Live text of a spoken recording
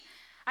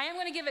I am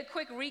going to give a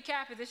quick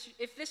recap.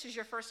 If this is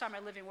your first time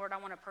at Living Word, I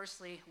want to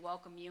personally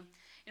welcome you.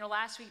 You know,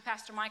 last week,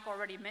 Pastor Mike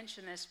already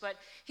mentioned this, but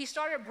he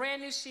started a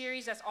brand new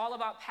series that's all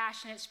about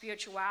passionate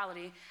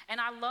spirituality.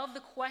 And I love the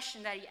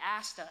question that he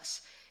asked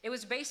us. It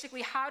was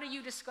basically, how do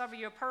you discover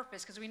your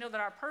purpose? Because we know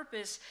that our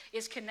purpose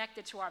is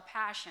connected to our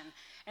passion.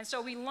 And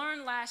so we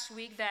learned last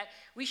week that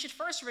we should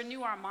first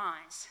renew our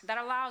minds. That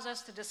allows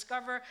us to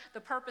discover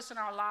the purpose in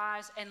our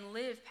lives and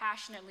live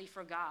passionately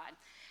for God.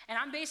 And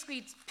I'm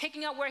basically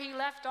picking up where he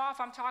left off.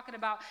 I'm talking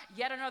about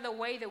yet another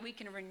way that we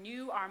can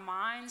renew our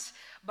minds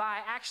by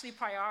actually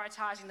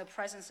prioritizing the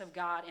presence of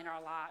God in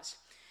our lives.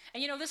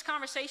 And you know, this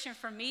conversation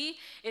for me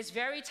is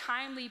very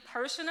timely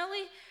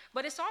personally,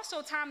 but it's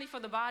also timely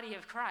for the body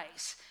of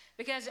Christ.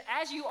 Because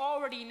as you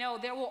already know,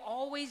 there will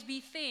always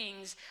be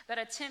things that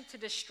attempt to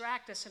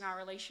distract us in our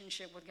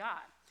relationship with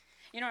God.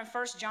 You know, in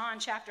 1 John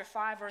chapter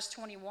 5, verse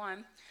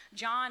 21,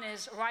 John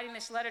is writing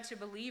this letter to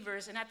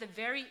believers, and at the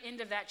very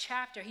end of that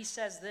chapter, he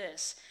says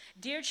this: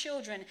 "Dear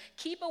children,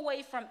 keep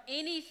away from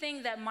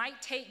anything that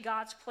might take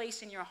God's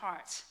place in your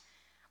hearts."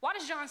 Why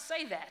does John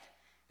say that?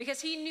 Because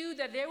he knew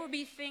that there would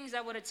be things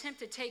that would attempt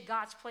to take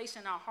God's place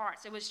in our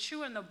hearts. It was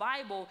true in the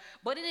Bible,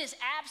 but it is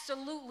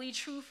absolutely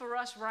true for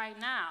us right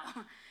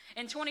now.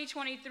 In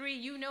 2023,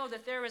 you know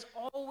that there is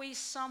always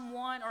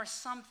someone or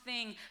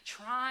something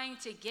trying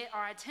to get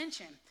our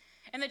attention.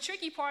 And the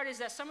tricky part is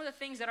that some of the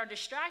things that are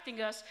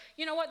distracting us,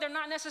 you know what, they're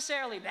not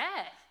necessarily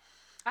bad.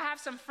 I have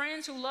some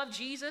friends who love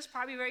Jesus,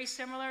 probably very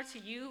similar to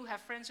you, who have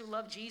friends who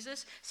love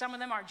Jesus. Some of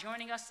them are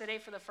joining us today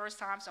for the first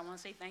time, so I want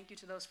to say thank you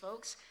to those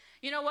folks.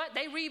 You know what?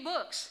 They read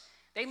books.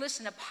 They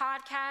listen to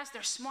podcasts.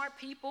 They're smart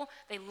people.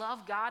 They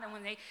love God. And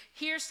when they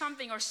hear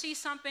something or see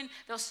something,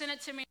 they'll send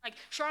it to me like,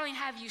 "Charlene,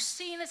 have you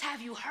seen this?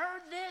 Have you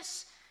heard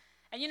this?"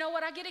 And you know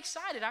what? I get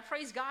excited. I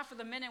praise God for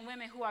the men and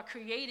women who are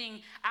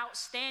creating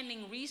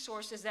outstanding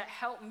resources that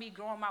help me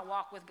grow in my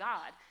walk with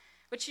God.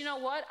 But you know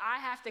what? I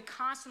have to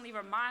constantly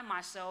remind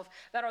myself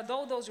that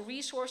although those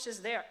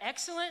resources, they're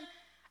excellent,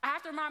 I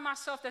have to remind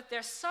myself that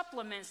they're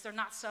supplements, they're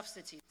not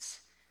substitutes,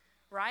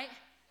 right?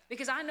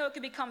 Because I know it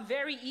can become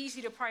very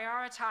easy to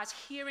prioritize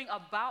hearing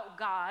about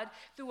God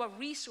through a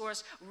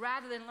resource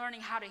rather than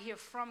learning how to hear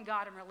from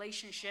God in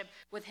relationship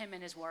with Him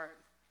and His Word.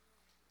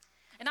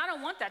 And I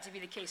don't want that to be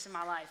the case in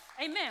my life.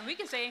 Amen. We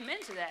can say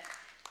amen to that.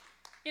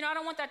 You know, I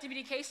don't want that to be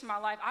the case in my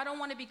life. I don't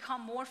want to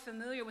become more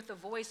familiar with the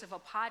voice of a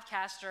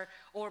podcaster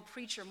or a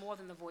preacher more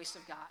than the voice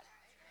of God.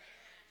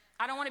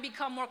 I don't want to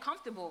become more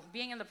comfortable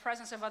being in the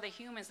presence of other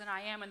humans than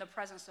I am in the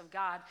presence of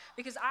God.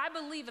 Because I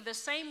believe that the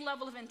same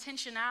level of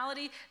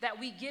intentionality that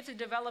we give to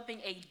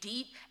developing a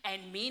deep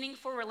and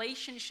meaningful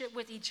relationship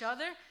with each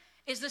other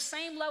is the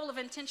same level of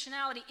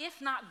intentionality,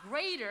 if not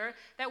greater,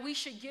 that we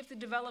should give to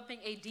developing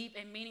a deep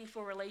and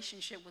meaningful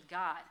relationship with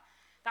God.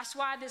 That's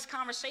why this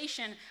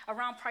conversation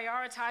around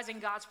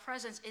prioritizing God's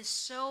presence is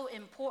so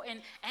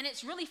important, and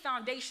it's really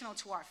foundational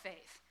to our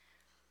faith.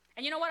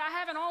 And you know what? I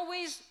haven't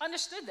always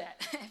understood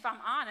that, if I'm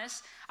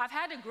honest. I've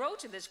had to grow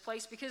to this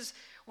place because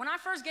when I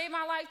first gave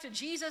my life to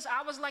Jesus,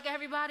 I was like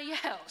everybody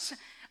else.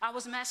 I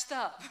was messed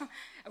up,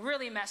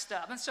 really messed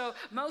up. And so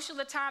most of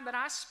the time that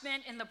I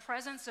spent in the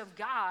presence of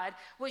God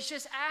was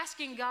just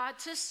asking God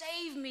to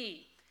save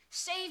me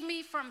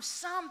from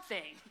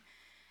something.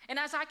 And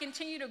as I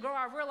continue to grow,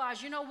 I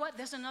realize, you know what?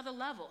 There's another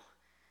level.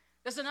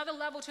 There's another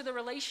level to the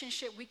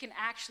relationship we can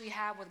actually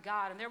have with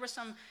God. And there were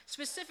some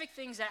specific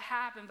things that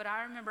happened, but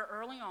I remember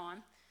early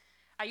on,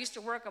 I used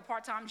to work a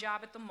part-time job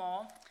at the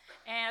mall.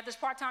 And at this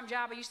part-time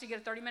job, I used to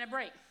get a 30-minute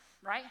break,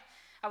 right?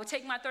 I would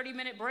take my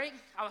 30-minute break.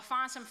 I would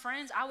find some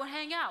friends. I would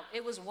hang out.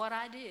 It was what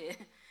I did.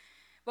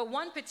 But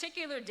one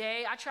particular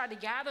day, I tried to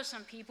gather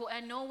some people,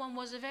 and no one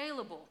was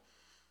available.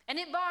 And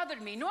it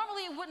bothered me.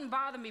 Normally, it wouldn't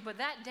bother me, but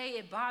that day,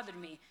 it bothered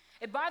me.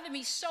 It bothered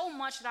me so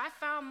much that I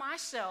found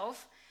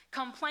myself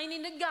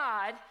complaining to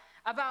God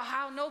about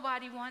how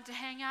nobody wanted to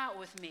hang out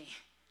with me.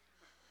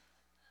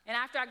 And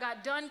after I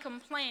got done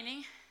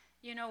complaining,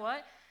 you know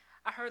what?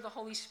 I heard the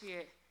Holy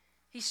Spirit.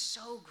 He's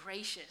so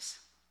gracious.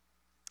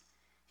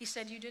 He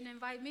said, "You didn't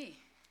invite me."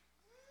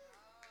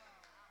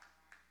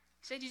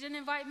 He said, "You didn't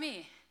invite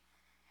me."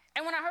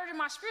 And when I heard it in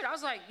my spirit, I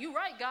was like, "You're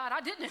right, God.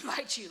 I didn't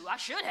invite you. I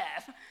should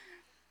have."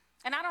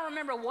 And I don't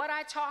remember what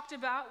I talked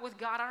about with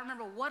God. I don't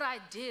remember what I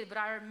did, but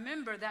I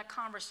remember that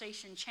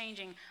conversation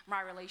changing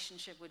my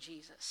relationship with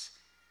Jesus.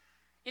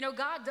 You know,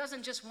 God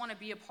doesn't just want to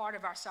be a part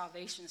of our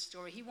salvation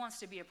story. He wants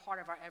to be a part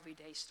of our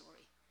everyday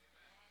story.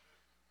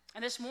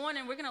 And this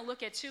morning, we're going to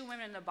look at two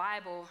women in the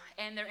Bible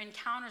and their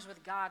encounters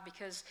with God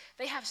because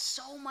they have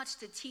so much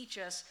to teach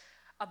us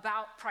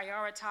about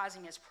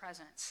prioritizing His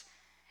presence.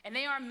 And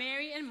they are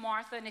Mary and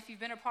Martha, and if you've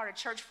been a part of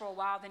church for a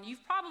while, then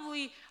you've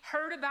probably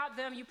heard about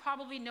them. You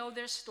probably know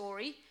their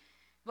story.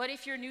 But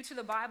if you're new to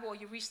the Bible or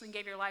you recently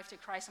gave your life to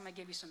Christ, I'm going to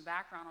give you some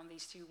background on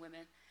these two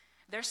women.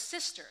 They're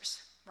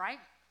sisters, right?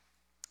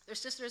 They're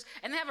sisters,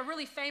 and they have a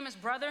really famous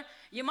brother.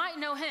 You might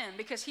know him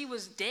because he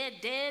was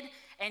dead,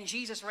 and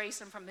Jesus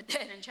raised him from the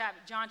dead in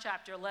John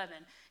chapter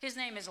 11. His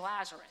name is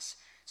Lazarus.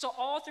 So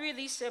all three of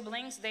these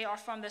siblings, they are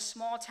from this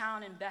small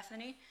town in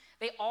Bethany.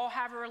 They all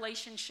have a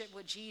relationship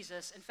with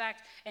Jesus. In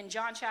fact, in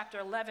John chapter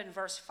 11,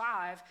 verse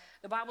 5,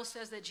 the Bible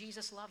says that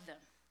Jesus loved them.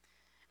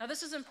 Now,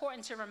 this is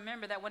important to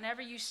remember, that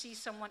whenever you see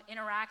someone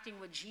interacting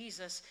with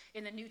Jesus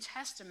in the New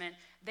Testament,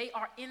 they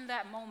are in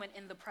that moment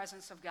in the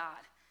presence of God.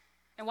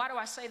 And why do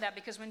I say that?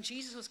 Because when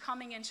Jesus was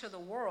coming into the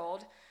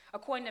world,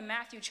 according to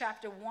Matthew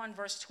chapter 1,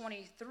 verse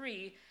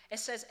 23, it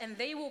says, and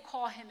they will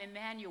call him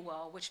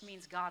Emmanuel, which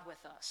means God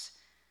with us.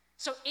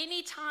 So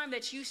anytime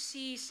that you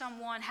see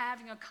someone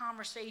having a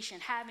conversation,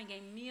 having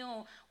a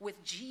meal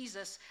with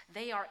Jesus,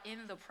 they are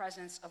in the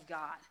presence of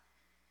God.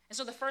 And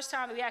so the first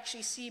time that we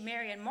actually see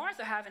Mary and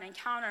Martha have an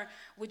encounter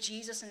with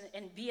Jesus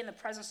and be in the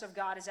presence of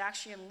God is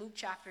actually in Luke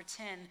chapter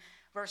 10,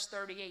 verse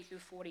 38 through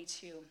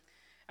 42.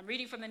 I'm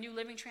reading from the New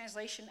Living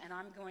Translation, and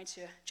I'm going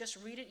to just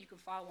read it. You can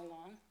follow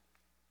along.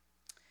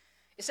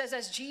 It says,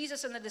 as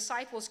Jesus and the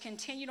disciples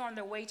continued on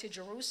their way to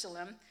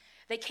Jerusalem,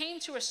 they came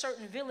to a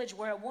certain village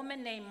where a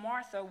woman named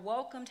Martha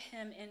welcomed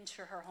him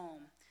into her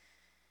home.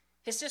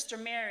 His sister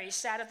Mary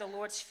sat at the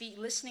Lord's feet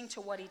listening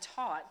to what he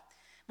taught.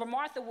 But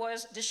Martha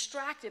was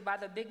distracted by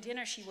the big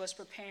dinner she was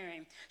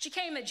preparing. She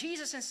came to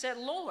Jesus and said,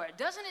 Lord,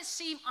 doesn't it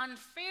seem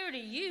unfair to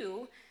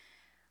you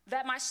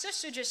that my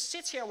sister just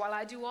sits here while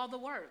I do all the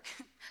work?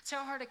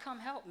 Tell her to come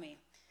help me.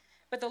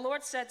 But the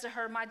Lord said to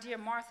her, my dear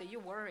Martha,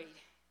 you're worried,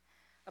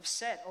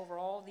 upset over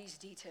all these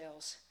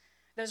details.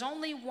 There's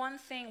only one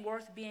thing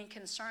worth being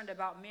concerned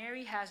about.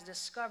 Mary has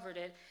discovered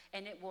it,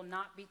 and it will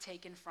not be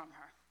taken from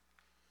her.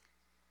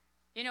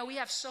 You know, we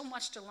have so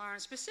much to learn,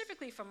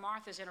 specifically from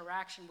Martha's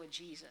interaction with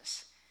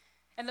Jesus.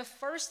 And the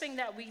first thing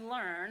that we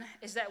learn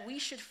is that we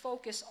should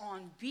focus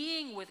on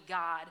being with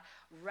God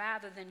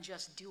rather than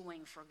just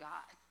doing for God.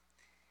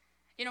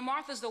 You know,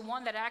 Martha's the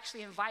one that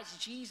actually invites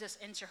Jesus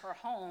into her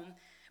home,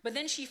 but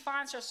then she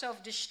finds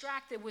herself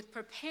distracted with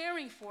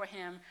preparing for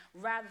him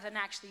rather than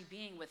actually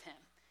being with him.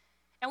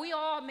 And we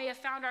all may have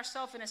found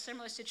ourselves in a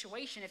similar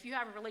situation. If you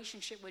have a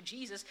relationship with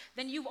Jesus,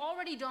 then you've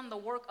already done the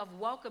work of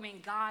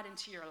welcoming God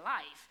into your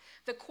life.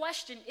 The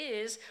question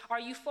is, are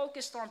you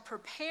focused on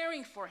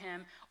preparing for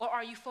him, or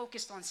are you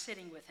focused on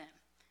sitting with him?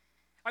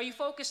 Are you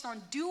focused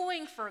on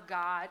doing for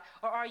God,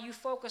 or are you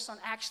focused on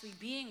actually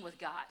being with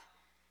God?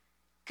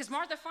 Because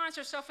Martha finds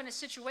herself in a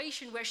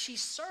situation where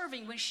she's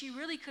serving when she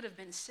really could have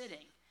been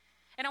sitting.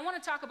 And I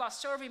want to talk about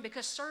serving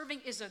because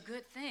serving is a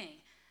good thing.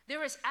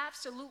 There is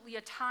absolutely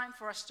a time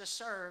for us to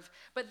serve,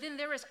 but then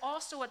there is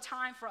also a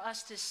time for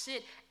us to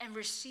sit and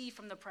receive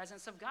from the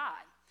presence of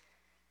God.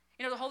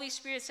 You know, the Holy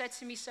Spirit said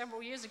to me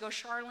several years ago,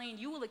 Charlene,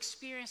 you will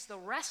experience the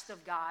rest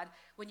of God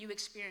when you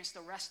experience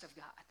the rest of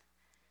God.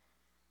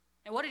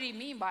 And what did he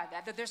mean by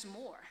that? That there's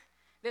more.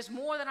 There's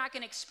more that I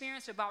can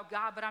experience about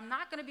God, but I'm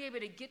not going to be able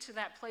to get to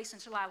that place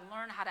until I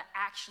learn how to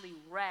actually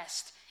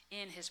rest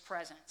in his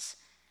presence.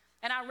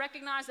 And I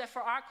recognize that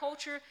for our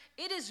culture,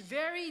 it is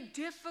very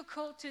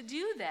difficult to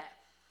do that.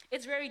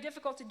 It's very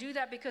difficult to do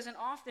that because in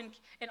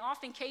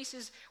often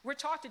cases, we're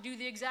taught to do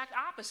the exact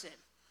opposite.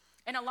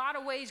 In a lot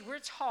of ways, we're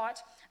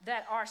taught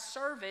that our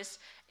service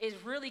is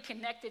really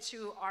connected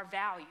to our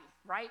value,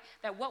 right?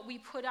 That what we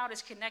put out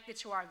is connected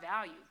to our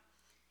value.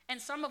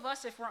 And some of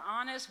us, if we're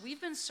honest, we've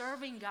been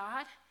serving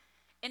God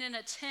in an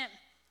attempt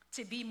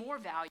to be more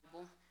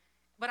valuable.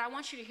 But I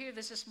want you to hear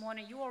this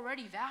morning. You're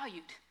already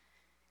valued.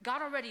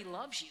 God already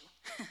loves you.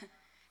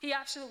 He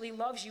absolutely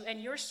loves you,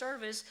 and your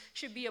service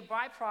should be a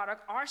byproduct.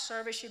 Our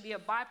service should be a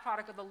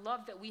byproduct of the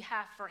love that we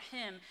have for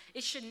him.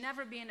 It should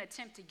never be an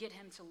attempt to get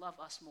him to love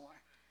us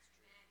more,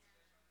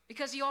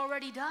 because he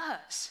already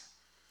does.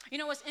 You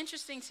know, what's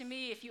interesting to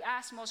me, if you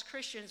ask most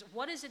Christians,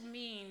 what does it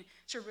mean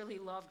to really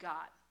love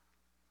God?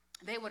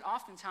 They would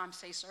oftentimes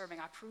say serving.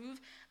 I prove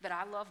that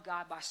I love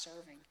God by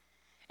serving.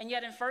 And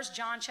yet in 1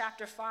 John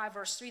chapter 5,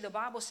 verse 3, the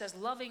Bible says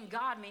loving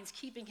God means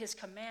keeping his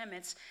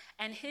commandments,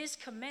 and his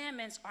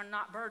commandments are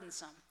not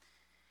burdensome.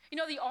 You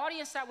know, the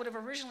audience that would have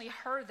originally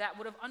heard that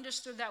would have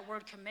understood that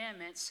word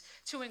commandments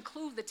to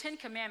include the 10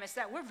 commandments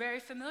that we're very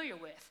familiar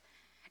with.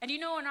 And you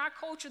know, in our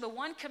culture, the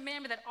one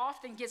commandment that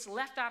often gets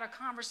left out of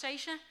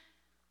conversation,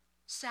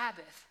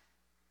 Sabbath,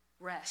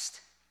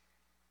 rest.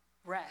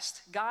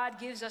 Rest. God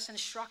gives us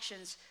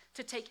instructions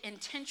to take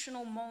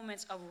intentional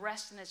moments of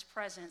rest in his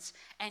presence,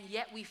 and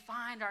yet we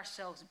find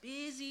ourselves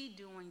busy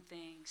doing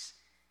things.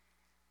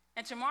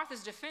 And to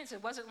Martha's defense,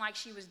 it wasn't like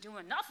she was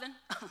doing nothing.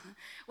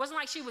 It wasn't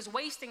like she was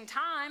wasting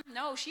time.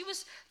 No, she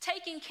was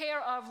taking care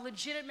of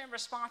legitimate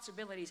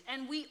responsibilities,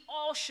 and we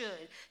all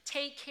should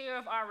take care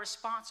of our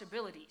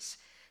responsibilities.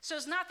 So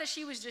it's not that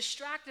she was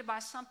distracted by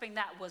something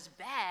that was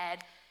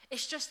bad,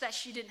 it's just that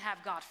she didn't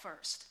have God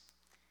first.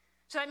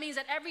 So that means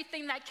that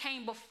everything that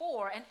came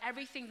before and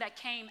everything that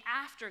came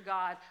after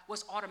God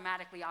was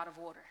automatically out of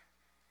order.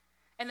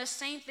 And the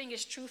same thing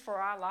is true for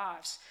our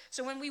lives.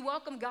 So when we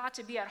welcome God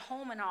to be at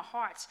home in our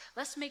hearts,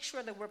 let's make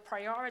sure that we're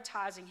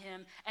prioritizing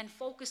him and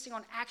focusing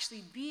on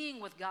actually being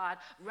with God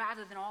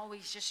rather than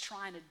always just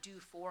trying to do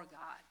for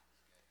God.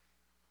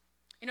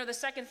 You know, the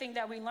second thing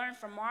that we learn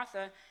from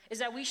Martha is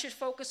that we should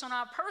focus on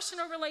our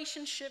personal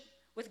relationship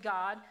with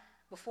God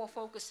before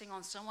focusing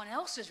on someone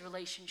else's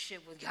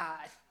relationship with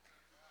God.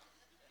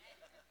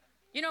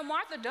 You know,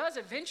 Martha does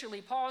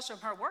eventually pause from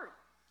her work.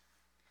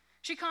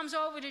 She comes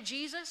over to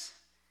Jesus,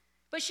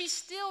 but she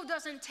still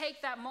doesn't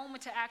take that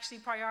moment to actually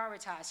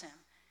prioritize him.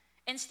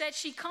 Instead,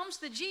 she comes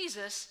to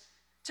Jesus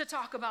to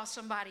talk about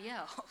somebody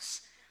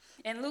else.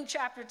 In Luke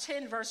chapter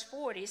 10, verse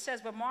 40, it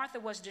says, but Martha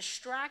was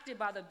distracted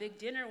by the big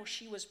dinner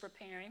she was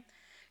preparing.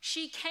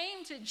 She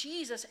came to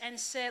Jesus and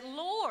said,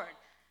 Lord,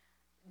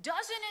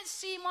 doesn't it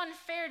seem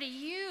unfair to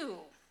you,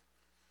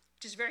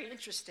 which is very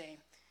interesting,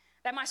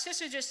 that my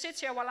sister just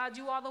sits here while I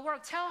do all the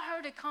work? Tell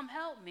her to come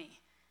help me.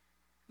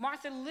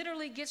 Martha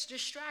literally gets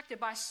distracted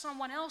by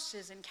someone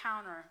else's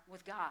encounter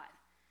with God.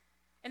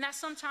 And that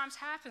sometimes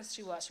happens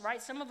to us, right?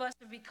 Some of us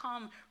have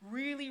become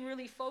really,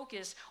 really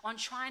focused on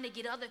trying to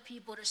get other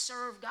people to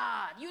serve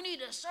God. You need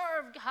to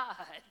serve God.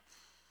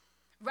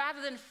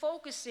 Rather than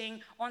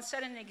focusing on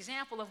setting an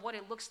example of what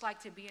it looks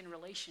like to be in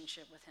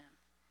relationship with him.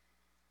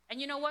 And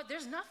you know what?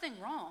 There's nothing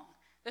wrong.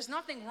 There's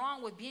nothing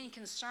wrong with being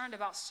concerned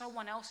about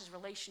someone else's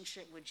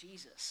relationship with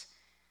Jesus.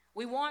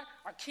 We want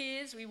our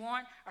kids, we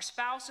want our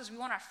spouses, we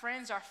want our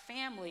friends, our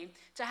family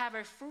to have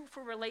a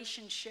fruitful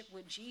relationship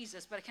with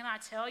Jesus. But can I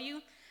tell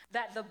you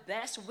that the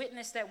best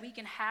witness that we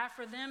can have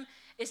for them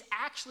is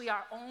actually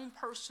our own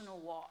personal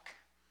walk?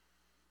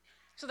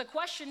 So the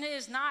question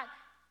is not,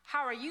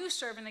 how are you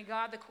serving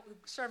God?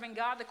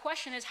 The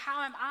question is,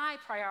 how am I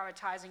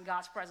prioritizing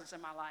God's presence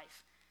in my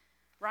life?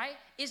 Right?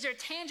 Is there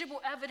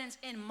tangible evidence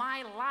in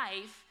my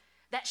life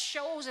that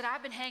shows that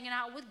I've been hanging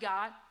out with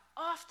God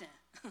often?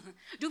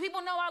 Do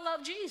people know I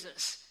love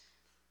Jesus?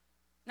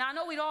 Now, I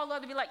know we'd all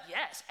love to be like,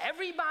 yes,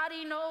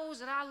 everybody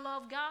knows that I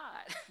love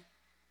God.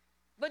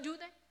 But do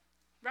they?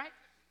 Right?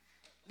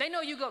 They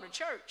know you go to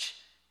church,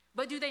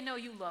 but do they know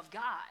you love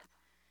God?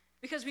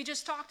 Because we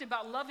just talked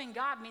about loving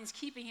God means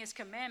keeping his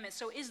commandments.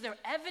 So is there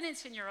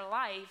evidence in your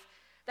life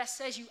that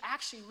says you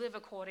actually live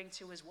according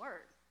to his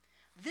word?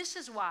 This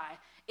is why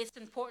it's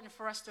important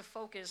for us to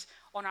focus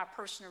on our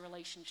personal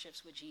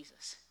relationships with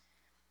Jesus.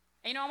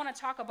 And you know, I want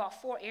to talk about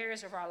 4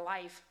 areas of our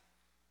life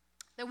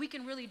that we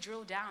can really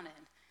drill down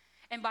in.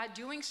 And by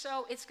doing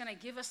so, it's going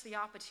to give us the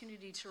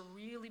opportunity to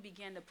really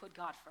begin to put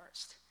God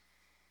first.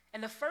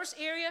 And the first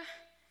area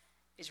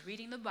is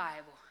reading the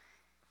Bible.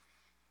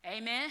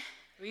 Amen?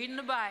 Reading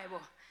the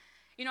Bible.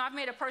 You know, I've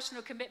made a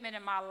personal commitment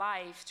in my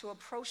life to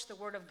approach the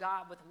Word of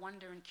God with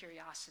wonder and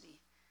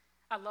curiosity.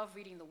 I love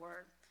reading the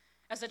Word.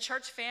 As a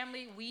church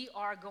family, we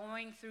are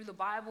going through the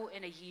Bible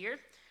in a year.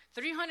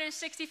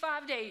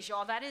 365 days,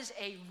 y'all. That is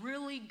a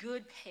really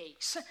good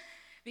pace.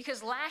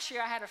 Because last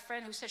year I had a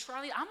friend who said,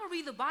 Charlene, I'm going to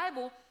read the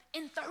Bible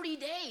in 30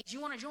 days.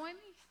 You want to join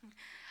me?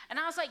 And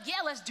I was like,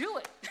 yeah, let's do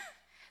it.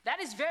 That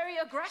is very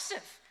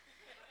aggressive.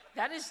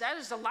 That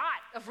is a lot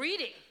of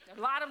reading, a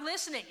lot of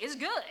listening. It's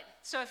good.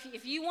 So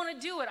if you want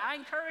to do it, I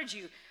encourage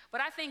you. But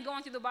I think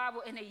going through the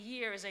Bible in a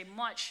year is a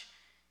much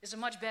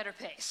better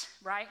pace,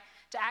 right?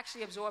 To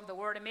actually absorb the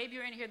word. And maybe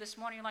you're in here this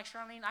morning, you're like,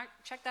 Charlene, I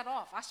check that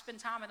off. I spend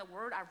time in the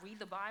word. I read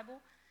the Bible.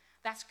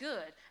 That's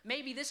good.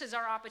 Maybe this is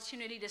our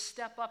opportunity to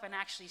step up and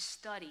actually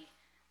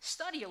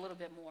study a little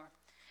bit more.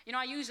 You know,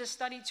 I use a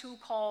study tool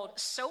called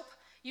SOAP.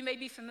 You may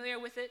be familiar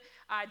with it.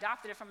 I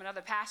adopted it from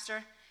another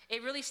pastor.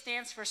 It really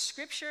stands for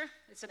Scripture.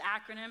 It's an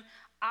acronym: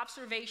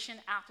 observation,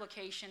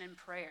 application, and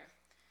prayer.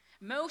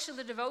 Most of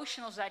the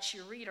devotionals that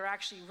you read are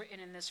actually written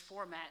in this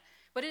format,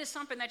 but it is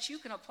something that you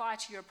can apply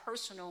to your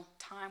personal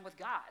time with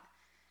God.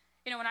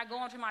 You know, when I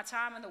go into my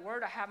time in the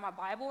Word, I have my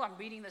Bible, I'm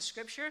reading the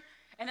Scripture,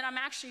 and then I'm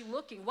actually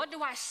looking, what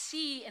do I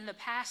see in the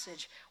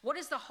passage? What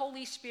is the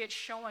Holy Spirit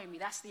showing me?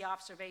 That's the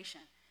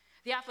observation.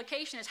 The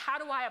application is, how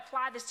do I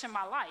apply this to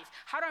my life?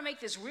 How do I make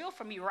this real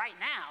for me right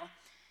now?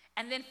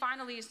 And then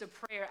finally is the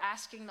prayer,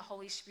 asking the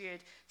Holy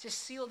Spirit to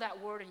seal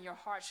that word in your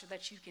heart so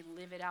that you can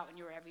live it out in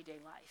your everyday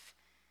life.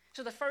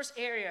 So the first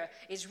area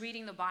is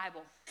reading the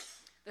Bible.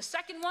 The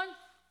second one,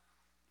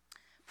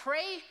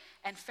 pray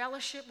and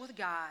fellowship with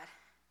God.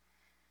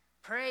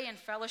 Pray and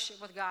fellowship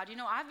with God. You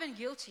know, I've been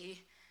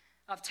guilty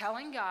of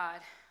telling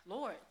God,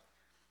 Lord,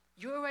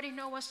 you already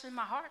know what's in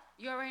my heart.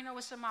 You already know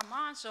what's in my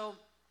mind, so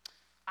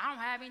I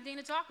don't have anything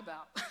to talk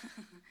about.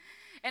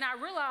 And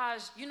I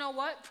realized, you know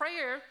what?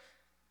 Prayer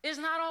is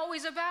not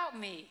always about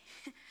me.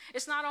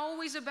 It's not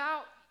always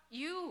about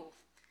you.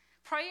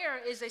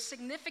 Prayer is a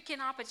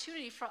significant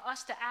opportunity for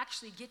us to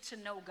actually get to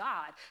know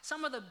God.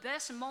 Some of the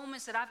best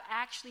moments that I've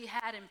actually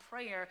had in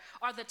prayer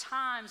are the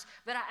times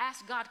that I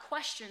ask God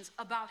questions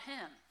about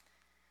him.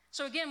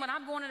 So again, when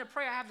I'm going into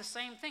prayer, I have the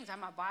same things. I have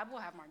my Bible,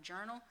 I have my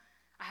journal,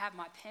 I have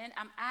my pen.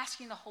 I'm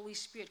asking the Holy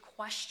Spirit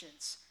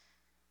questions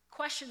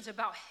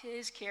about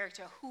his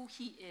character, who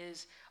he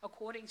is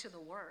according to the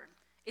word.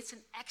 It's an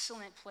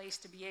excellent place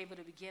to be able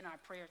to begin our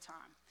prayer time.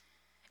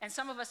 And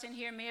some of us in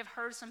here may have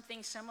heard some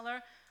things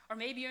similar, or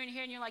maybe you're in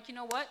here and you're like, you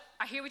know what?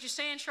 I hear what you're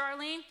saying,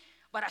 Charlene,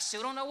 but I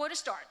still don't know where to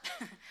start.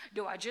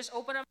 Do I just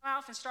open up my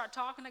mouth and start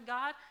talking to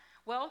God?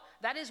 Well,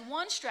 that is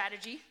one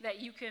strategy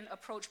that you can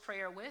approach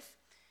prayer with.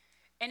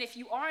 And if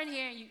you are in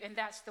here and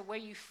that's the way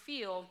you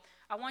feel,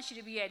 I want you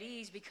to be at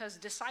ease, because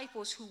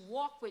disciples who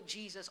walk with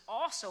Jesus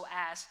also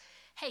ask,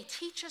 hey,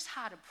 teach us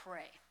how to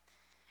pray.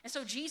 And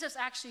so Jesus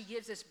actually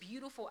gives this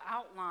beautiful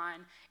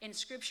outline in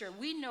Scripture.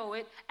 We know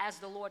it as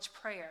the Lord's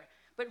Prayer,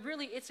 but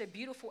really it's a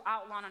beautiful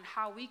outline on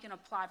how we can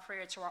apply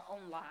prayer to our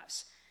own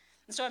lives.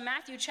 And so in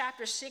Matthew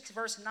chapter 6,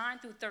 verse 9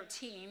 through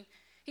 13,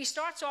 he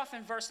starts off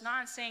in verse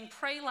 9 saying,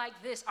 pray like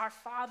this, our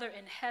Father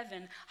in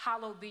heaven,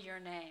 hallowed be your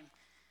name.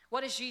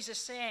 What is Jesus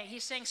saying?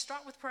 He's saying,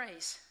 start with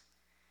praise.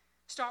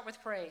 Start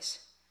with praise.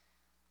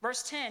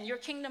 Verse 10, your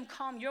kingdom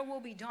come, your will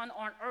be done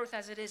on earth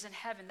as it is in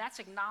heaven. That's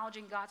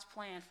acknowledging God's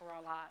plan for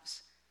our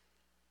lives.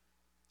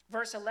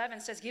 Verse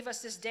 11 says, give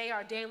us this day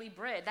our daily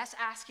bread. That's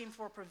asking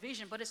for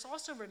provision, but it's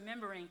also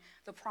remembering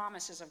the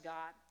promises of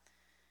God.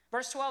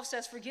 Verse 12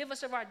 says, forgive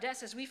us of our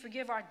debts as we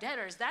forgive our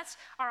debtors. That's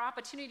our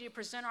opportunity to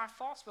present our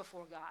faults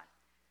before God.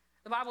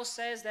 The Bible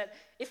says that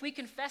if we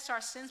confess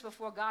our sins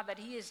before God, that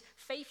he is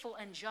faithful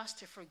and just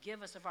to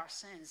forgive us of our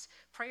sins.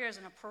 Prayer is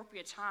an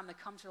appropriate time to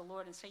come to the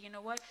Lord and say, you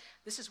know what?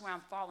 This is where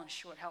I'm falling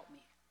short. Help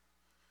me.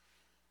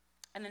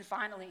 And then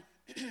finally,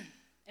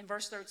 in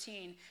verse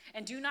 13,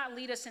 and do not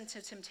lead us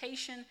into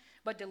temptation,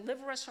 but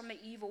deliver us from the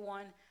evil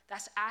one.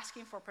 That's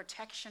asking for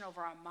protection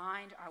over our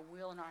mind, our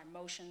will, and our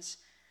emotions.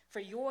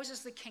 For yours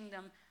is the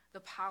kingdom, the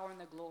power, and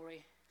the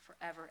glory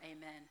forever.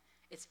 Amen.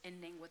 It's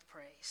ending with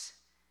praise.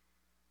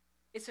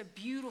 It's a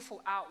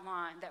beautiful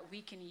outline that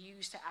we can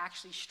use to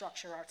actually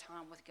structure our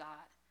time with God.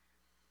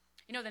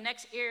 You know, the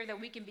next area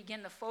that we can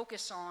begin to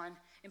focus on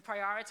in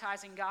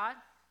prioritizing God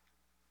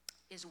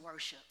is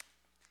worship.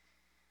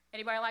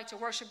 Anybody like to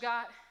worship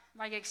God?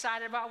 Anybody get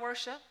excited about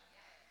worship?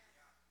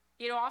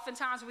 You know,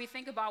 oftentimes when we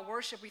think about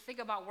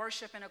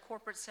worship in a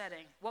corporate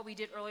setting. What we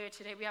did earlier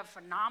today, we have a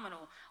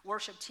phenomenal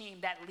worship team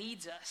that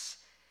leads us.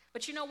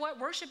 But you know what?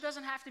 Worship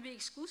doesn't have to be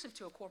exclusive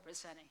to a corporate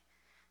setting.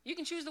 You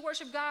can choose to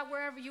worship God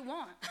wherever you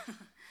want.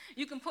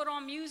 You can put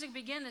on music,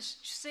 begin to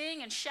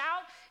sing and shout.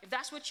 If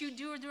that's what you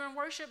do during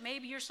worship,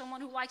 maybe you're someone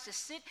who likes to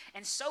sit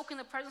and soak in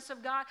the presence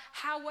of God.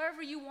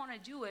 However you want to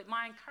do it,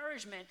 my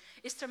encouragement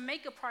is to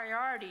make a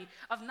priority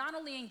of not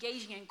only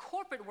engaging in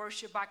corporate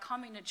worship by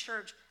coming to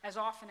church as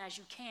often as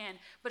you can,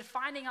 but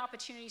finding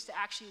opportunities to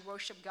actually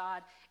worship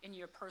God in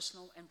your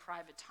personal and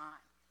private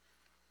time.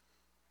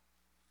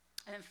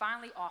 And then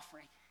finally,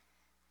 offering.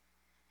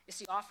 It's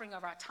the offering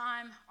of our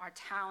time, our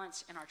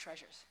talents, and our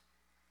treasures.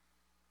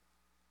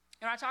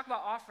 And when I talk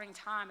about offering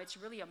time, it's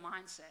really a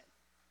mindset,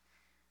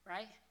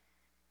 right?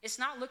 It's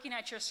not looking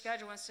at your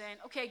schedule and saying,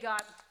 okay,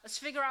 God, let's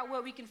figure out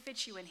where we can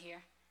fit you in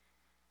here.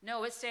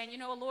 No, it's saying, you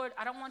know, Lord,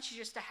 I don't want you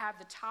just to have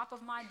the top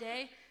of my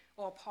day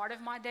or a part of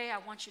my day.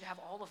 I want you to have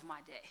all of my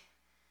day.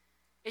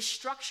 It's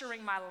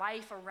structuring my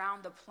life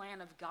around the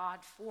plan of God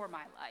for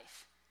my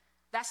life.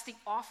 That's the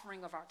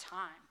offering of our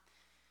time.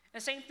 The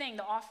same thing,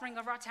 the offering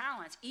of our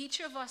talents. Each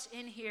of us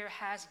in here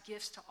has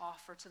gifts to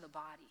offer to the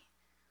body.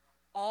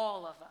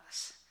 All of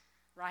us,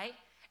 right?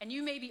 And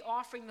you may be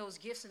offering those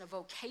gifts in a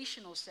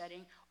vocational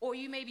setting, or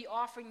you may be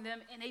offering them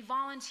in a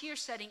volunteer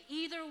setting.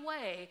 Either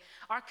way,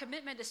 our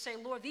commitment to say,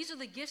 Lord, these are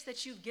the gifts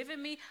that you've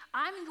given me.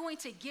 I'm going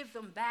to give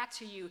them back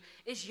to you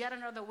is yet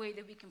another way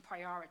that we can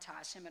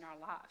prioritize him in our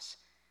lives.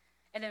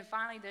 And then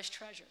finally, there's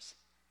treasures.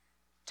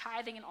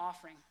 Tithing and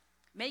offering.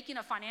 Making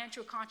a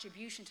financial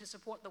contribution to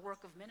support the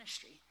work of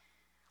ministry.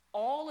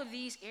 All of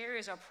these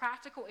areas are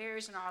practical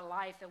areas in our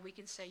life that we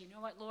can say, you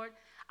know what, Lord,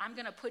 I'm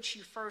going to put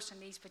you first in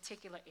these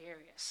particular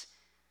areas.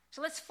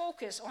 So let's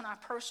focus on our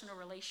personal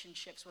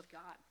relationships with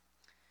God.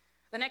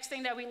 The next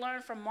thing that we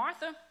learn from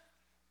Martha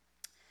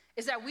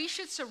is that we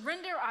should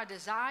surrender our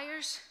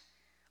desires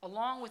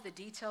along with the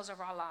details of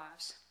our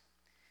lives.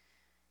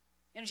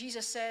 And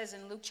Jesus says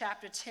in Luke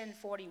chapter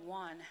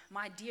 10:41,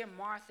 my dear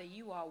Martha,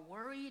 you are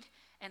worried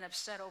and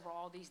upset over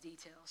all these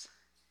details.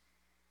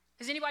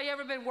 Has anybody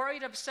ever been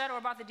worried, upset, or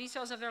about the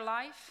details of their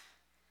life?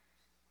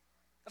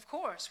 Of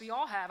course, we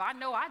all have. I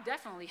know I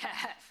definitely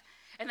have.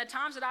 And the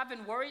times that I've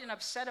been worried and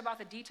upset about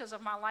the details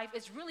of my life,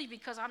 it's really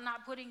because I'm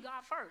not putting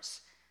God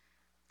first.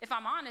 If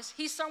I'm honest,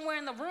 he's somewhere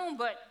in the room,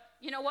 but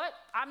you know what?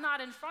 I'm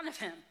not in front of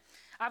him.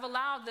 I've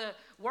allowed the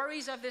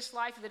worries of this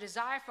life, the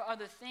desire for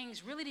other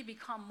things, really to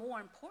become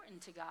more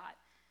important to God,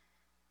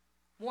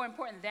 more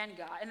important than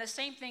God. And the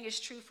same thing is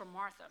true for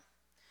Martha.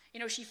 You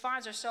know, she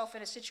finds herself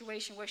in a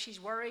situation where she's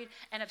worried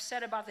and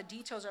upset about the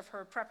details of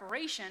her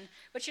preparation,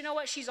 but you know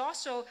what? She's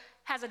also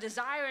has a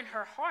desire in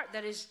her heart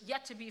that is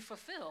yet to be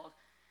fulfilled.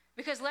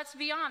 Because let's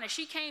be honest,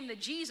 she came to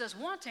Jesus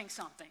wanting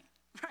something,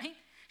 right?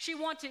 She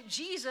wanted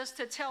Jesus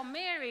to tell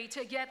Mary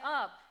to get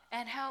up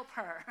and help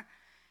her.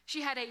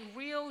 She had a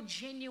real,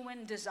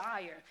 genuine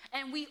desire,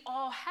 and we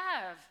all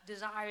have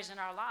desires in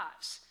our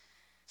lives.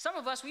 Some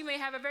of us, we may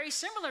have a very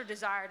similar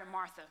desire to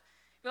Martha.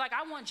 We're like,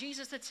 I want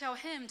Jesus to tell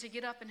him to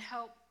get up and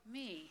help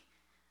me.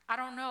 I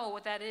don't know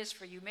what that is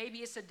for you. Maybe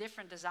it's a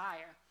different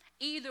desire.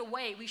 Either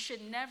way, we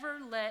should never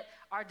let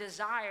our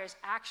desires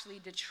actually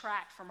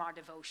detract from our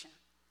devotion.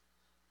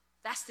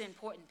 That's the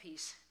important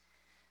piece.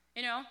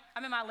 You know,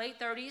 I'm in my late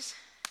 30s,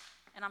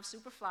 and I'm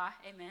super fly.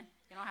 Amen.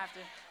 You don't have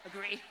to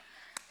agree.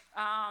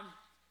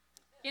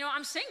 You know,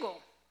 I'm single.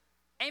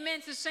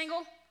 Amen to single.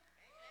 Amen.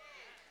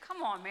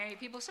 Come on, married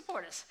people,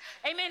 support us.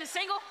 Amen to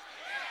single.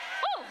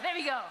 Oh, there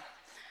we go.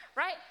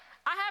 Right?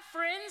 I have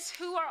friends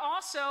who are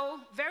also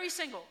very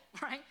single,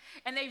 right?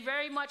 And they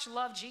very much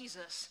love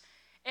Jesus.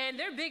 And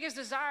their biggest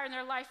desire in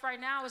their life right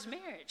now is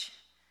marriage.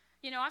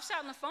 I've sat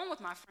on the phone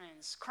with my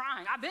friends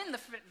crying. I've been the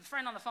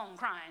friend on the phone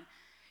crying,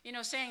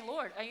 saying,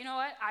 Lord, you know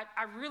what?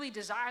 I really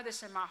desire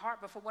this in my heart,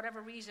 but for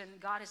whatever reason,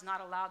 God has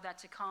not allowed that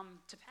to come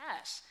to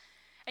pass.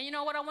 And you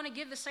know what? I want to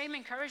give the same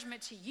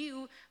encouragement to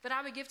you that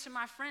I would give to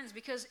my friends,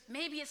 because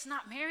maybe it's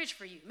not marriage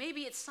for you.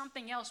 Maybe it's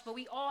something else, but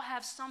we all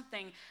have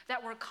something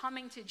that we're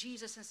coming to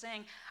Jesus and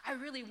saying, I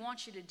really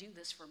want you to do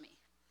this for me,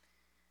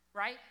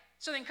 right?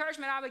 So the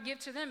encouragement I would give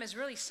to them is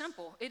really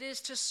simple. It is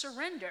to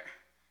surrender,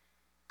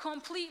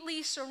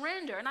 completely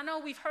surrender. And I know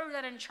we've heard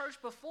that in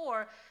church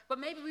before, but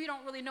maybe we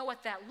don't really know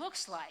what that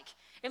looks like.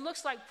 It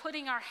looks like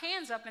putting our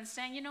hands up and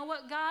saying, you know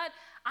what, God,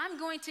 I'm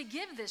going to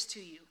give this to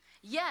you.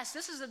 Yes,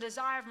 this is a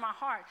desire of my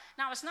heart.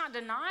 Now, it's not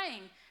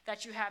denying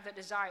that you have that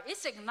desire.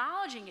 It's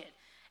acknowledging it.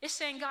 It's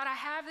saying, God, I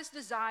have this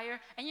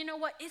desire, and you know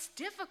what? It's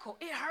difficult.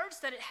 It hurts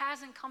that it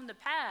hasn't come to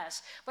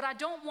pass, but I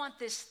don't want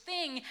this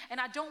thing, and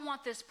I don't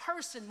want this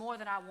person more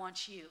than I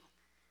want you.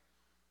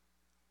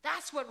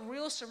 That's what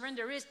real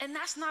surrender is, and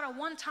that's not a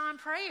one-time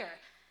prayer,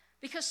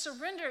 because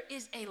surrender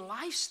is a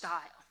lifestyle.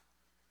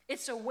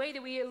 It's a way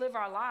that we live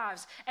our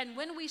lives. And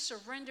when we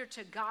surrender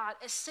to God,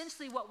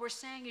 essentially what we're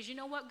saying is, you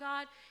know what,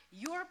 God?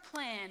 Your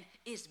plan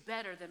is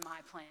better than my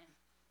plan.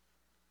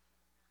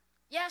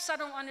 Yes, I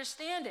don't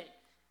understand it.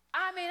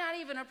 I may not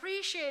even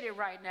appreciate it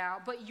right now,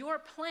 but your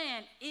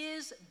plan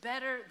is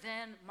better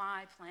than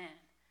my plan.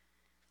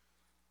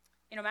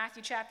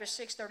 Matthew chapter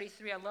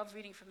 6:33, I love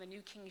reading from the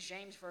New King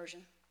James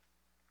Version.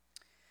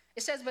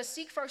 It says, but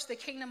seek first the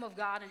kingdom of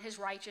God and his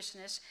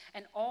righteousness,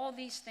 and all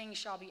these things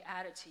shall be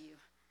added to you.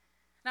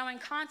 Now, in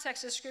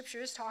context, this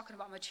scripture is talking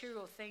about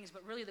material things,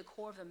 but really the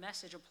core of the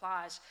message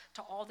applies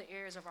to all the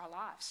areas of our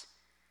lives.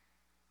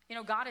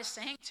 God is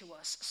saying to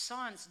us,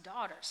 sons,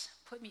 daughters,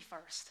 put me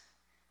first.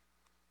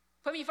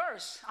 Put me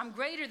first. I'm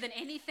greater than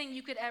anything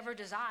you could ever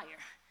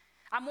desire.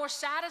 I'm more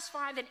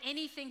satisfied than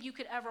anything you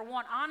could ever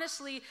want.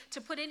 Honestly,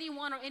 to put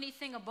anyone or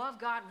anything above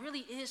God really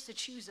is to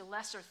choose a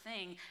lesser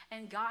thing,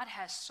 and God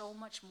has so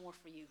much more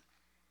for you.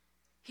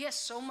 He has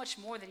so much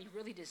more that he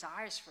really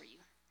desires for you.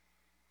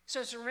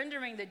 So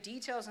surrendering the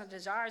details and the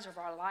desires of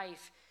our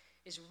life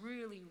is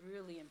really,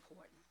 really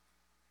important.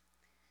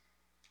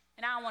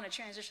 And now I want to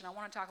transition. I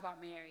want to talk about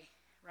Mary,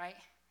 right?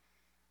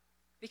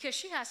 Because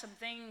she has some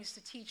things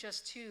to teach us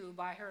too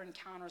by her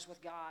encounters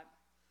with God.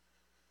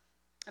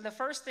 And the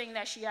first thing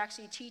that she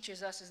actually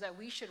teaches us is that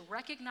we should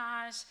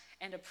recognize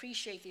and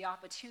appreciate the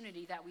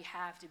opportunity that we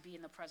have to be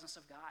in the presence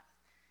of God.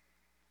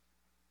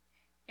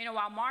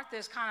 While Martha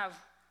is kind of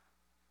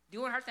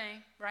doing her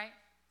thing, right?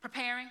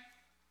 Preparing,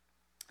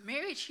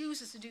 Mary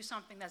chooses to do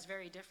something that's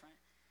very different,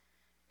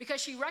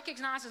 because she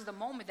recognizes the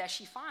moment that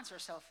she finds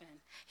herself in.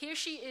 Here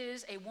she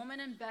is, a woman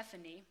in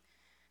Bethany,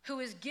 who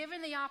is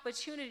given the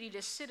opportunity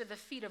to sit at the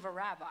feet of a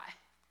rabbi.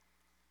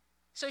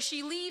 So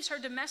she leaves her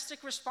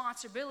domestic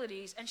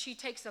responsibilities and she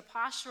takes the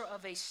posture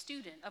of a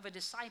student, of a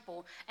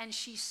disciple, and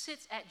she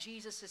sits at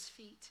Jesus'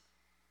 feet.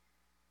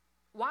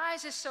 Why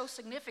is this so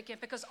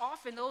significant? Because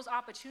often those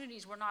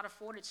opportunities were not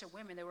afforded to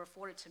women, they were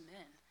afforded to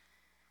men.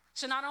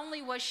 So not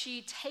only was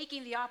she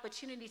taking the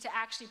opportunity to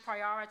actually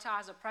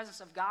prioritize the presence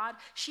of God,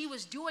 she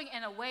was doing it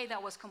in a way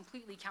that was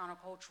completely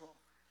countercultural.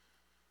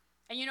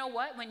 And you know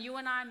what? When you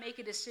and I make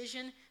a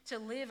decision to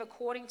live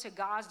according to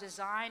God's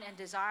design and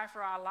desire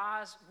for our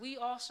lives, we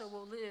also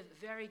will live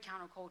very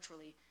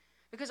counterculturally.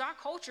 Because our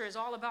culture is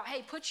all about,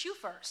 hey, put you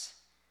first.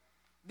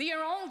 Be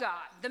your own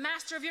God, the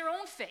master of your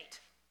own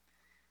fate.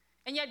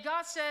 And yet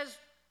God says,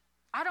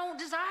 I don't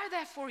desire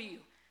that for you.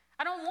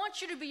 I don't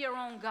want you to be your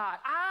own God.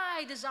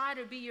 I desire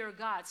to be your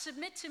God.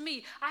 Submit to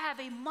me. I have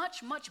a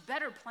much, much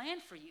better plan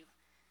for you.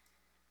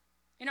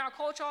 Our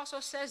culture also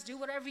says, do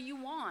whatever you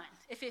want.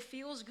 If it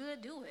feels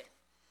good, do it.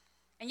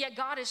 And yet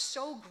God is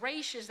so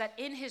gracious that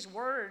in his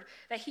word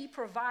that he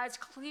provides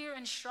clear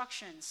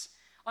instructions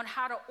on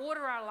how to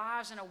order our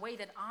lives in a way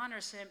that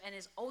honors him and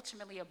is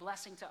ultimately a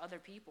blessing to other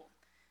people.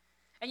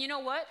 And you know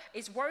what?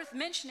 It's worth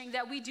mentioning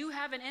that we do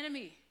have an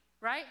enemy,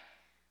 right?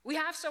 We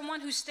have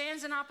someone who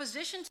stands in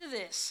opposition to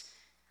this.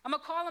 I'm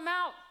going to call him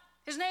out.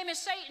 His name is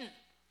Satan,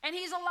 and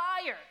he's a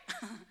liar.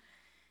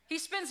 He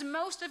spends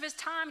most of his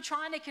time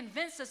trying to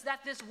convince us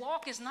that this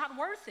walk is not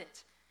worth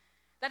it,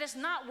 that it's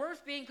not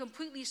worth being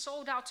completely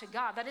sold out to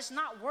God, that it's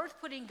not worth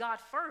putting God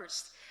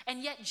first.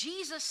 And yet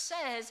Jesus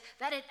says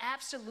that it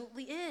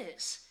absolutely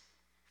is.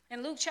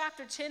 In Luke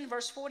chapter 10,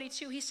 verse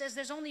 42, he says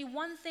there's only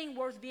one thing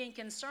worth being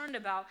concerned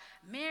about.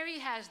 Mary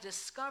has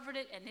discovered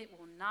it, and it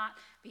will not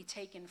be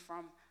taken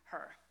from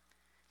her,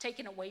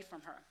 taken away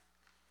from her.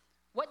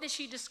 What did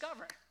she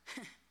discover?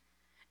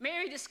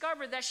 Mary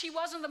discovered that she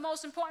wasn't the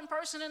most important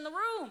person in the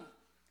room.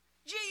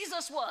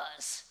 Jesus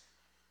was.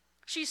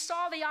 She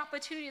saw the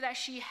opportunity that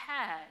she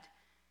had,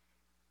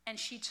 and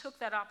she took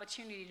that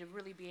opportunity to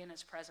really be in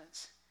his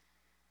presence.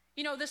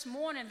 This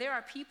morning, there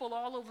are people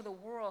all over the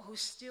world who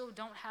still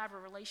don't have a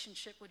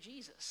relationship with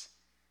Jesus.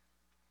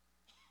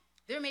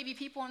 There may be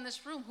people in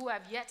this room who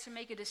have yet to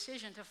make a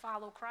decision to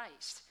follow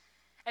Christ.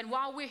 And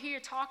while we're here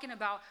talking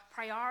about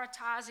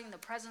prioritizing the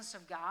presence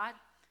of God,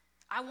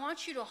 I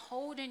want you to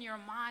hold in your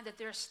mind that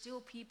there are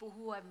still people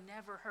who have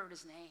never heard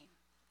his name.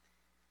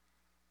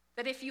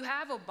 That if you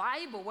have a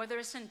Bible, whether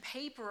it's in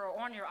paper or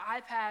on your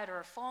iPad or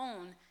a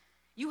phone,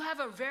 you have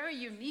a very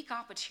unique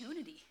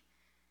opportunity,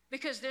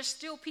 because there's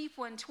still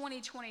people in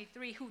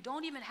 2023 who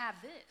don't even have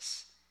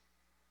this.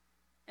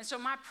 And so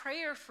my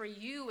prayer for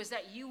you is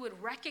that you would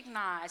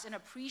recognize and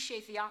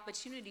appreciate the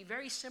opportunity,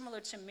 very similar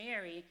to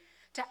Mary,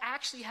 to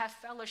actually have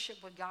fellowship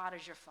with God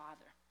as your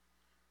Father.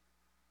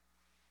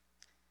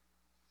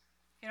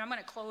 I'm going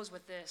to close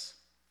with this.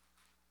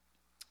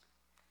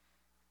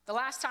 The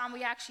last time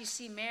we actually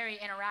see Mary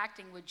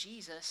interacting with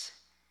Jesus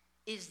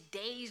is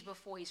days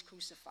before he's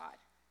crucified.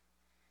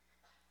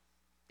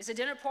 It's a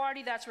dinner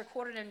party that's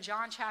recorded in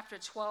John chapter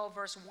 12,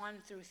 verse 1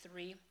 through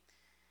 3.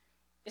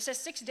 It says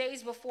 6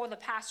 days before the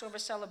Passover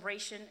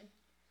celebration,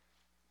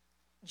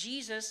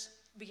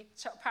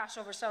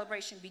 Passover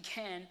celebration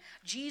began,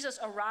 Jesus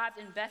arrived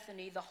in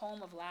Bethany, the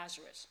home of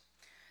Lazarus,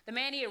 the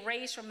man he had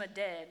raised from the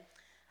dead.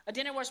 A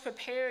dinner was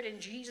prepared in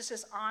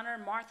Jesus' honor.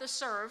 Martha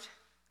served,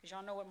 because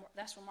y'all know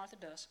that's what Martha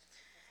does.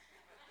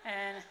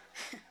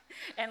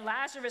 And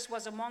Lazarus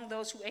was among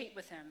those who ate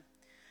with him.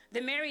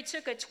 Then Mary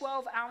took a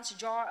 12-ounce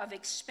jar of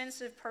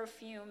expensive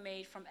perfume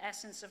made from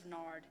essence of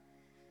nard.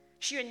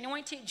 She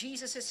anointed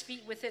Jesus'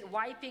 feet with it,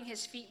 wiping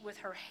his feet with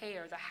her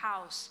hair. The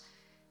house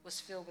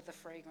was filled with the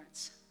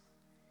fragrance.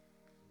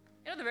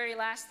 The very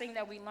last thing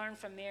that we learn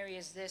from Mary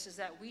is this, is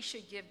that we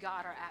should give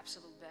God our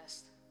absolute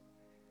best.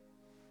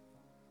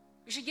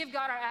 We should give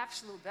God our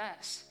absolute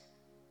best.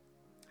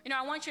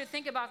 I want you to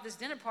think about this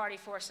dinner party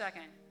for a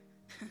second.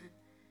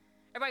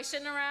 Everybody's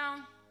sitting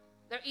around,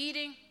 they're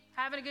eating,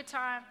 having a good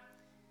time.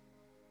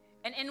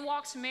 And in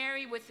walks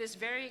Mary with this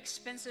very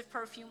expensive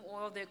perfume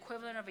oil, the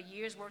equivalent of a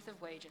year's worth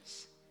of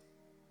wages.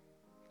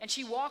 And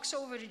she walks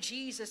over to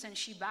Jesus and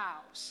she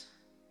bows.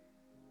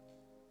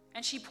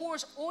 And she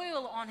pours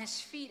oil on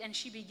his feet and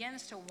she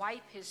begins to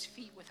wipe his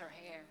feet with her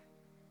hair.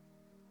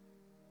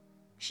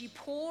 She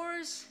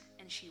pours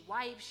and she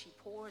wipes, she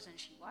pours and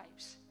she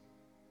wipes.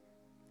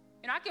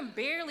 I can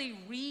barely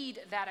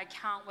read that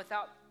account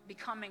without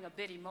becoming a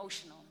bit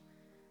emotional.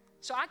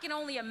 So I can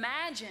only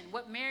imagine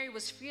what Mary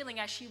was feeling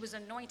as she was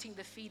anointing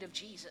the feet of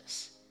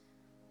Jesus.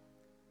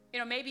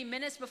 Maybe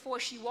minutes before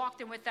she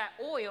walked in with that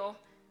oil,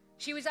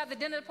 she was at the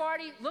dinner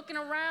party looking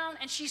around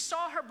and she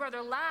saw her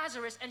brother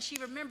Lazarus and she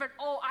remembered,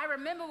 oh, I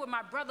remember when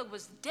my brother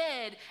was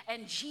dead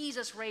and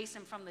Jesus raised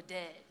him from the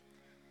dead.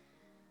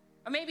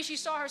 Or maybe she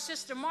saw her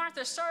sister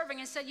Martha serving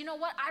and said, you know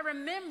what, I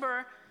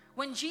remember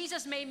when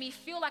Jesus made me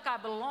feel like I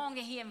belonged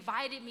and he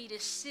invited me to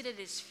sit at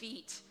his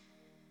feet.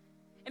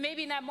 And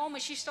maybe in that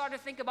moment, she started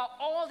to think about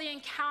all the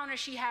encounters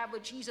she had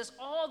with Jesus,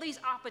 all these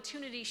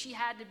opportunities she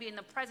had to be in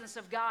the presence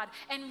of God.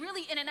 And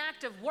really, in an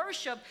act of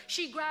worship,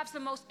 she grabs the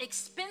most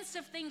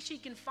expensive thing she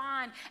can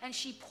find and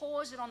she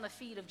pours it on the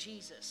feet of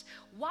Jesus.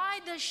 Why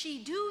does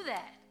she do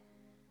that?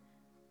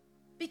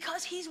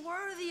 Because he's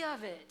worthy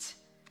of it.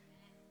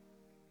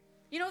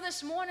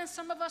 This morning,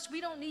 some of us,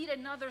 we don't need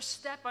another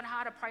step on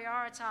how to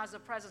prioritize the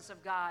presence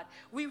of God.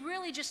 We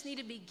really just need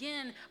to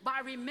begin by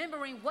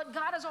remembering what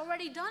God has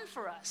already done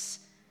for us.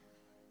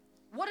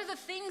 What are the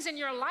things in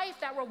your life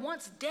that were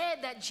once dead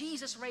that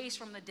Jesus raised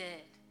from the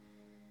dead?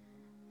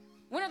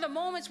 What are the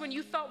moments when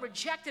you felt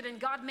rejected and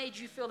God made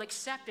you feel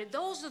accepted?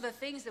 Those are the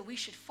things that we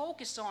should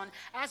focus on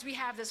as we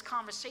have this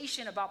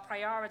conversation about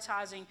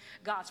prioritizing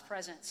God's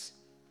presence.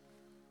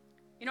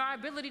 Our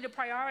ability to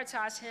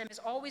prioritize him is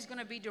always going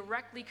to be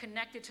directly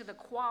connected to the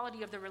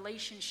quality of the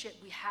relationship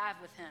we have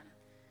with him.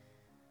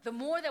 The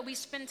more that we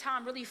spend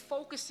time really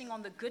focusing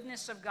on the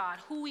goodness of God,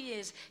 who he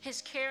is,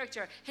 his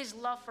character, his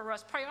love for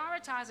us,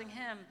 prioritizing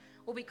him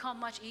will become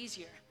much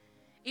easier.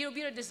 It'll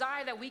be a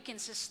desire that we can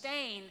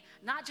sustain,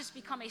 not just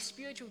become a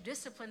spiritual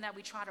discipline that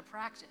we try to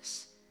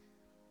practice.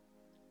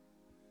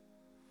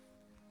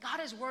 God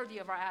is worthy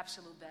of our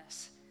absolute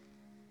best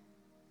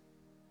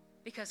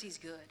because he's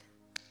good.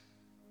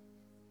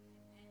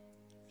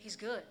 He's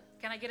good.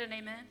 Can I get an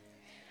amen?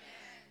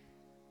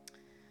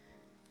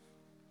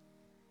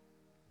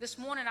 This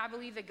morning, I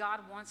believe that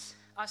God wants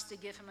us to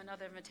give him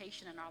another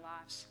invitation in our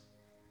lives.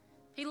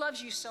 He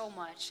loves you so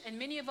much. And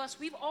many of us,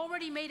 we've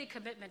already made a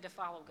commitment to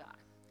follow God.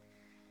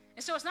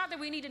 And so it's not that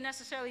we need to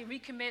necessarily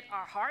recommit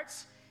our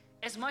hearts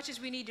as much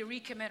as we need to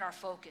recommit our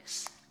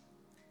focus.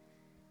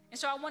 And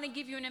so I want to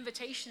give you an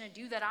invitation to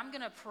do that. I'm going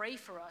to pray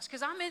for us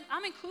because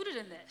I'm included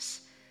in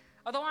this.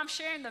 Although I'm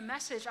sharing the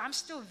message, I'm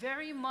still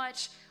very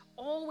much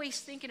always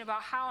thinking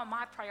about how am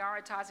I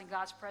prioritizing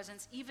God's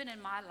presence even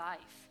in my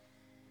life.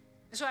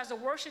 And so as the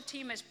worship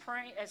team is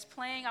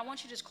playing, I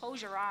want you to just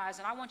close your eyes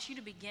and I want you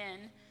to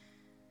begin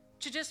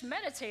to just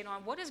meditate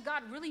on what has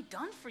God really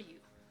done for you.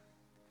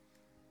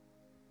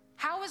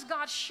 How has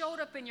God showed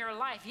up in your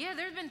life? Yeah,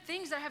 there have been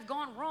things that have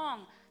gone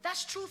wrong.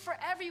 That's true for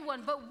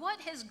everyone, but what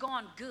has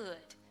gone good?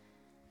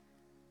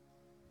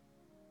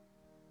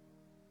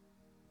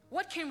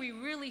 What can we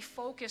really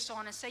focus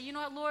on and say, you know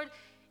what, Lord,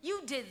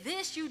 you did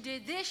this, you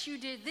did this, you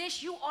did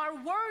this. You are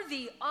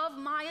worthy of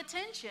my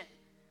attention.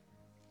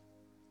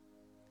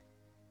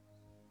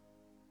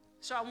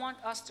 So I want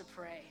us to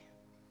pray.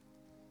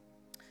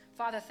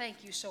 Father,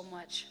 thank you so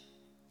much.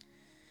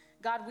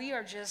 God, we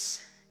are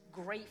just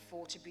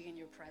grateful to be in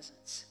your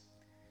presence.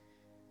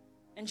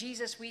 And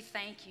Jesus, we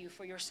thank you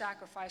for your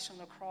sacrifice on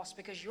the cross,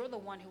 because you're the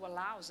one who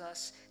allows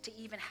us to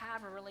even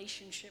have a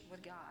relationship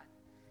with God.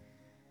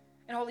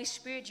 And Holy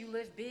Spirit, you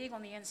live big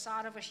on the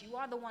inside of us. You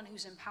are the one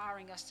who's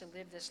empowering us to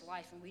live this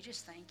life, and we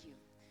just thank you.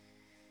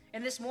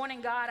 And this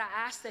morning, God, I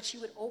ask that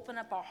you would open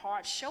up our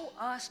hearts. Show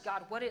us,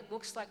 God, what it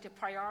looks like to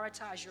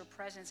prioritize your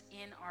presence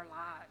in our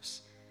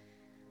lives.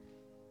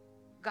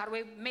 God,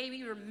 may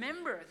we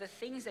remember the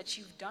things that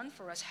you've done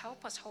for us.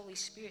 Help us, Holy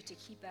Spirit, to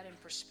keep that in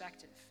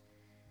perspective.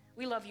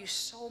 We love you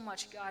so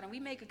much, God, and we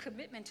make a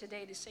commitment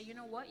today to say, you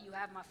know what? You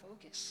have my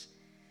focus.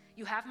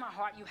 You have my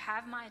heart. You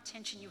have my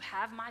attention. You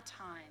have my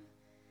time.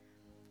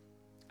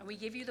 And we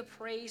give you the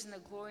praise and the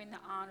glory and the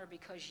honor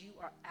because you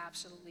are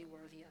absolutely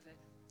worthy of it.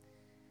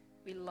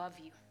 We love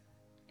you,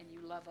 and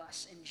you love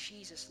us. In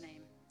Jesus'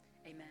 name,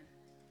 amen.